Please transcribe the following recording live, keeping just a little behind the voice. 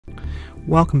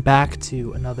Welcome back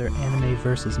to another Anime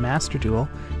vs. Master Duel.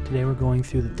 Today we're going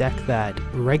through the deck that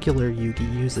regular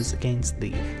Yugi uses against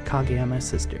the Kageyama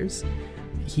sisters.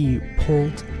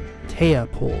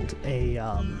 Taya pulled a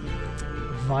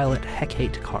Violet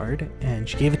Hecate card, and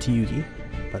she gave it to Yugi,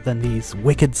 but then these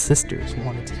wicked sisters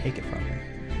wanted to take it from her.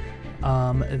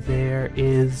 There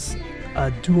is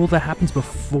a duel that happens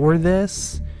before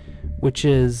this, which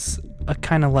is a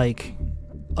kind of like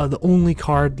the only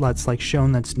card that's like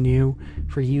shown that's new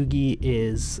for Yugi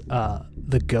is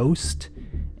the Ghost,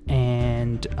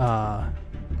 and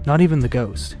not even the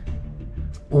Ghost,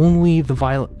 only the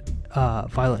Violet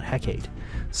Hecate.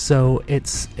 So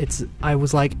it's I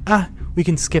was like, we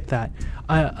can skip that.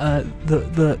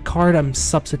 The card I'm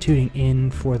substituting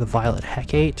in for the Violet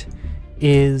Hecate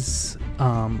is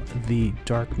the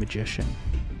Dark Magician.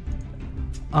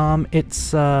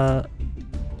 It's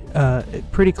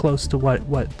pretty close to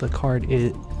what the card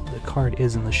is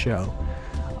in the show.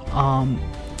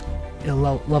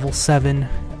 Level 7.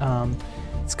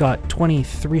 It's got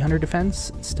 2300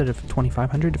 defense instead of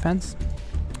 2500 defense.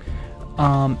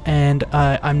 And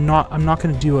I'm not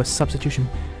going to do a substitution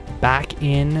back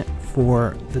in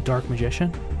for the Dark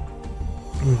Magician.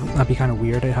 That'd be kind of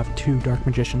weird. I have two Dark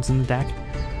Magicians in the deck.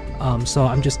 So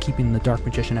I'm just keeping the Dark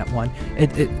Magician at 1.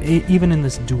 Even in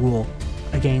this duel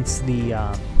against the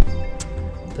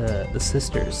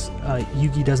sisters,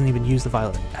 Yugi doesn't even use the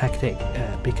Violet Hecate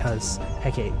because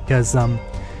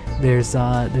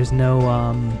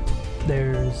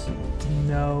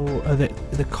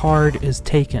the card is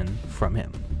taken from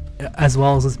him, as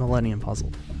well as his Millennium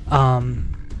Puzzle.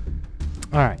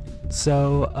 Alright,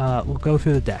 so we'll go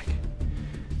through the deck.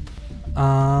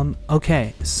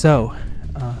 Okay, so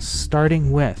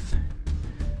starting with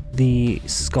the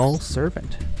Skull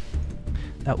Servant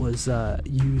that was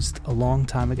used a long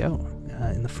time ago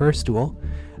in the first duel.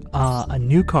 A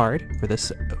new card for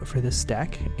this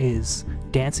deck is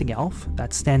Dancing Elf.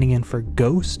 That's standing in for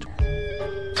Ghost,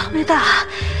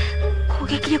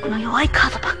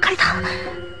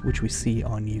 which we see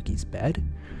on Yugi's bed.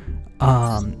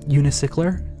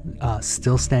 Unicycular,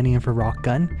 still standing in for Rock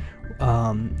Gun.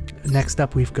 Next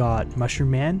up we've got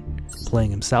Mushroom Man playing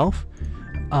himself.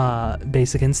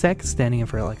 Basic Insect standing in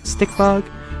for like a Stick Bug.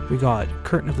 We got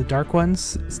Curtain of the Dark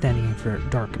Ones standing in for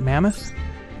Dark Mammoth.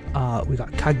 We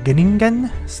got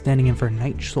Kageningen standing in for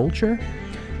Night Soldier.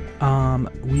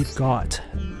 We've got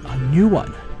a new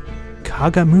one,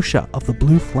 Kagemusha of the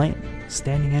Blue Flame,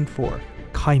 standing in for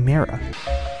Chimera.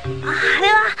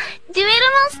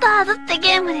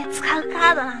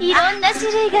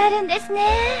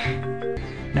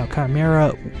 Now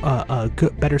Chimera, a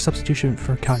better substitution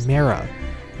for Chimera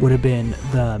would have been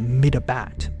the Meda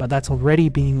Bat, but that's already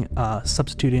being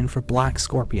substituted in for Black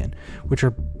Scorpion, which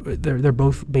are they're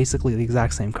both basically the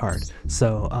exact same card.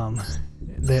 So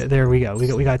there we go.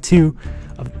 We got two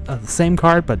of the same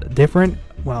card but different.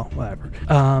 Well, whatever.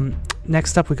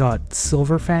 Next up we got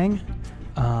Silver Fang.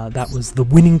 That was the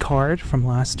winning card from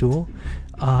last duel.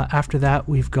 After that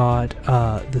we've got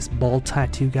this bald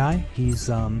tattoo guy.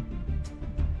 He's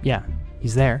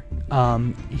he's there.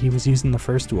 He was used in the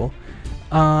first duel.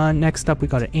 Next up we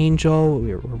got an Angel.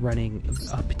 We're running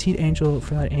a Petit Angel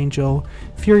for that Angel.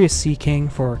 Furious Sea King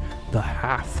for the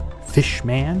Half Fish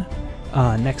Man.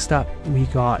 Next up we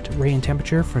got Ray and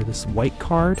Temperature for this white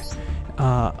card.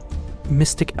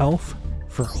 Mystic Elf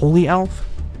for Holy Elf.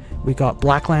 We got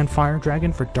Blackland Fire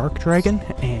Dragon for Dark Dragon.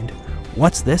 And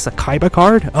what's this, a Kaiba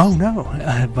card? Oh no.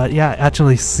 But yeah,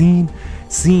 actually seen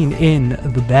in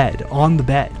the bed, on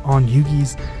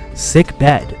Yugi's sick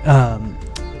bed,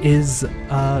 is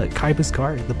Kaiba's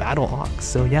card, the Battle Ox.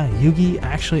 So yeah, Yugi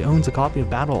actually owns a copy of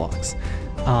Battle Ox,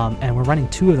 and we're running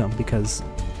two of them because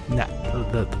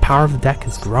the power of the deck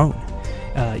has grown.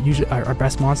 Usually our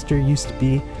best monster used to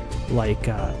be like,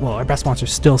 well, our best monster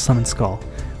is still Summon Skull,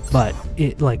 but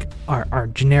it like our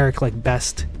generic like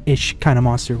best-ish kind of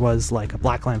monster was like a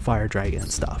Blackland Fire Dragon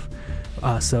and stuff.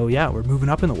 So yeah, we're moving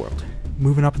up in the world,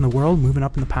 moving up in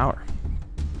the power.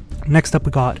 Next up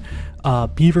we got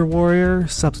Beaver Warrior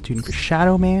substituting for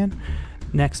Shadow Man.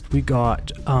 Next we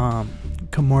got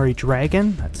Koumori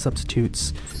Dragon that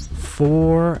substitutes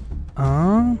for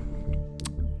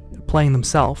playing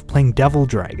Devil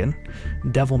Dragon,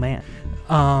 Devil Man.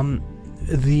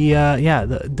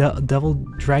 The Devil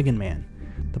Dragon Man.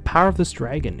 The power of this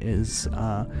dragon is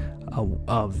a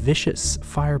vicious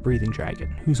fire-breathing dragon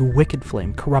whose wicked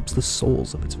flame corrupts the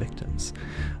souls of its victims.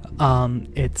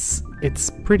 It's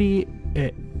pretty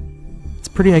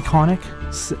iconic.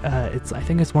 I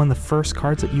think it's one of the first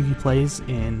cards that Yugi plays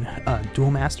in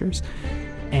Duel Masters,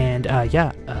 and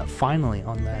finally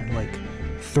on the like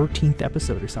 13th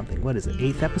episode or something. What is it?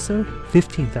 8th episode?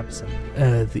 15th episode.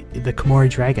 The Koumori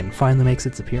Dragon finally makes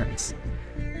its appearance.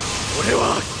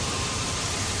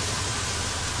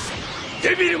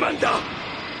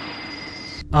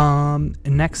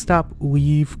 Next up,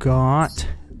 we've got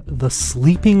the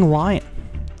Sleeping Lion.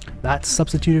 That's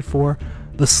substituted for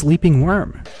the Sleeping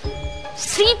Worm.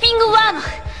 Sleeping Worm!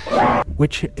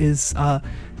 Which is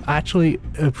actually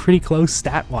pretty close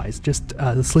stat-wise. Just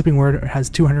the Sleeping Worm has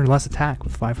 200 less attack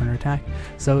with 500 attack.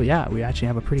 So yeah, we actually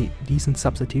have a pretty decent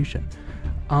substitution.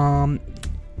 And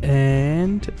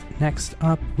next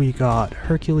up, we got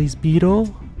Hercules Beetle.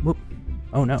 Whoop.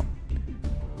 Oh no.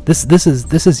 This is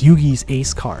Yugi's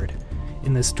ace card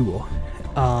in this duel.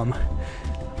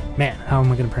 Man, how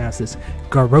am I gonna pronounce this?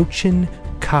 Girochin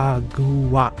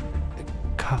Kuwagata.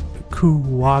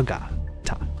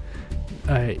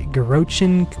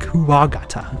 Girochin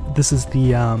Kuwagata. This is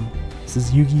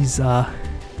Yugi's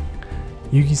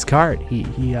card.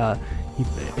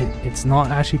 It's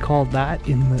not actually called that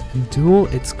in the duel.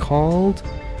 It's called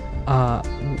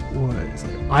what is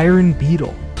it? Iron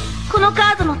Beetle. And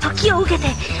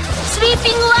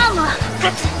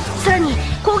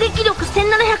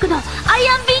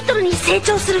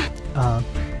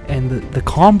the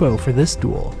combo for this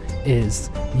duel is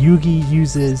Yugi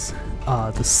uses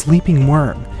the Sleeping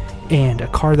Worm and a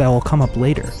card that will come up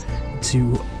later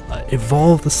to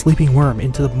evolve the Sleeping Worm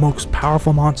into the most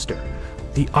powerful monster,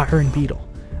 the Iron Beetle.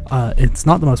 It's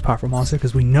not the most powerful monster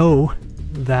because we know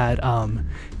that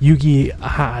Yugi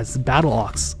has Battle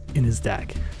Ox in his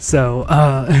deck, so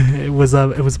it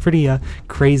was pretty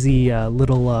crazy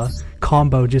little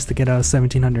combo just to get a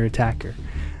 1700 attacker.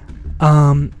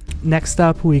 Next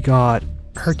up, we got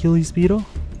Hercules Beetle,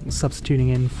 substituting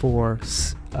in for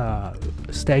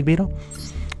Stag Beetle.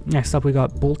 Next up, we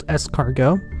got Bolt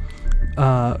Escargot,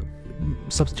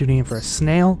 substituting in for a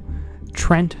snail.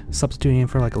 Trent, substituting in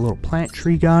for like a little plant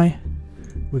tree guy.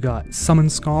 We got Summon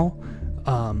Skull.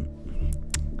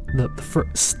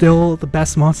 Still the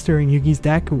best monster in Yugi's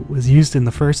deck, was used in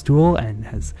the first duel and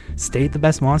has stayed the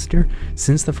best monster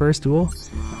since the first duel.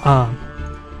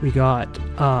 We got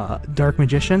Dark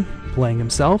Magician playing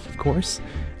himself, of course,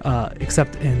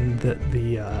 except in the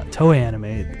Toei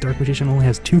anime, Dark Magician only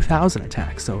has 2,000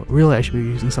 attacks, so really I should be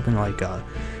using something like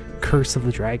Curse of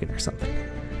the Dragon or something.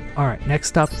 Alright,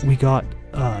 next up we got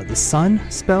the Sun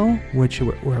spell, which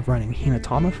we're running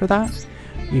Hinotama for that.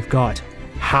 We've got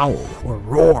Howl or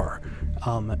Roar,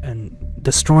 and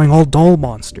destroying all dull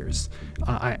monsters.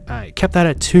 I kept that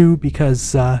at 2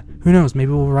 because who knows,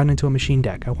 maybe we'll run into a machine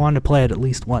deck. I wanted to play it at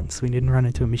least once. We didn't run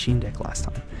into a machine deck last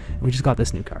time. And we just got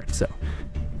this new card, so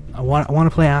I want to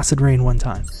play Acid Rain one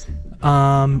time.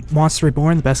 Monster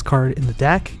Reborn, the best card in the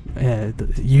deck,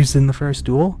 used in the first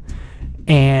duel.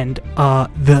 And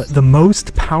the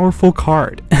most powerful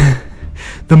card,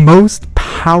 the most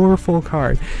powerful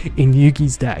card in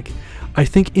Yugi's deck, I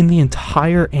think in the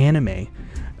entire anime.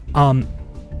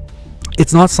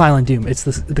 It's not Silent Doom. It's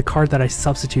the card that I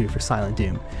substituted for Silent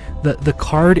Doom. The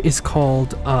card is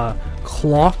called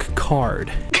Clock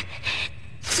Card.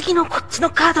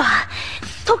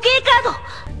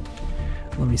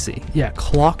 Let me see. Yeah,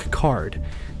 Clock Card.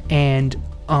 And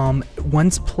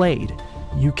once played,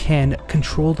 you can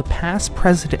control the past,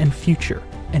 present, and future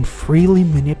and freely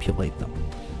manipulate them.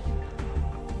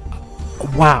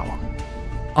 Wow.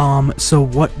 So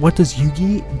what does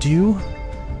Yugi do?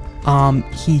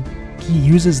 He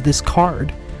uses this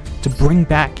card to bring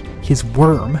back his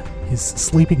worm, his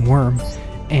sleeping worm,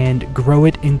 and grow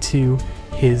it into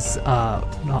his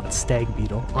not Stag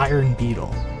Beetle, Iron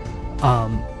Beetle.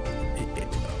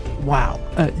 Wow.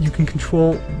 You can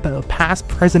control the past,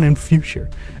 present, and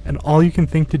future, and all you can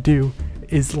think to do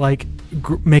is like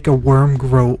make a worm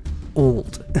grow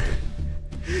old.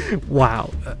 Wow,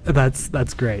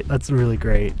 that's great. That's really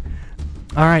great.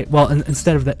 All right, well,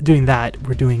 instead of doing that,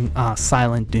 we're doing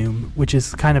Silent Doom, which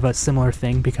is kind of a similar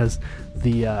thing because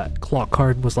the clock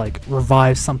card was like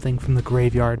revive something from the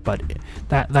graveyard, but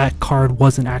that card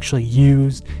wasn't actually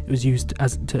used. It was used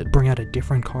as to bring out a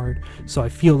different card. So I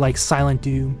feel like Silent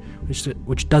Doom,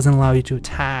 which doesn't allow you to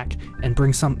attack and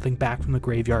bring something back from the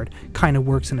graveyard, kind of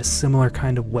works in a similar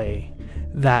kind of way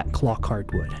that clock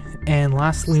card would. And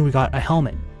lastly, we got a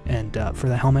helmet, and for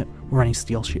the helmet, we're running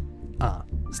Steel Shell.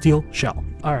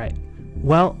 All right,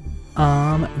 well,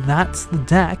 that's the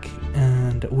deck,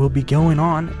 and we'll be going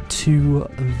on to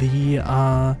the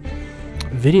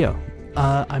video.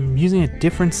 I'm using a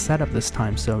different setup this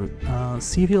time, so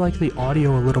see if you like the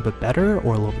audio a little bit better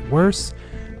or a little bit worse.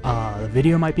 The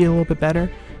video might be a little bit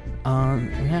better.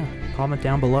 Yeah, comment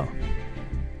down below.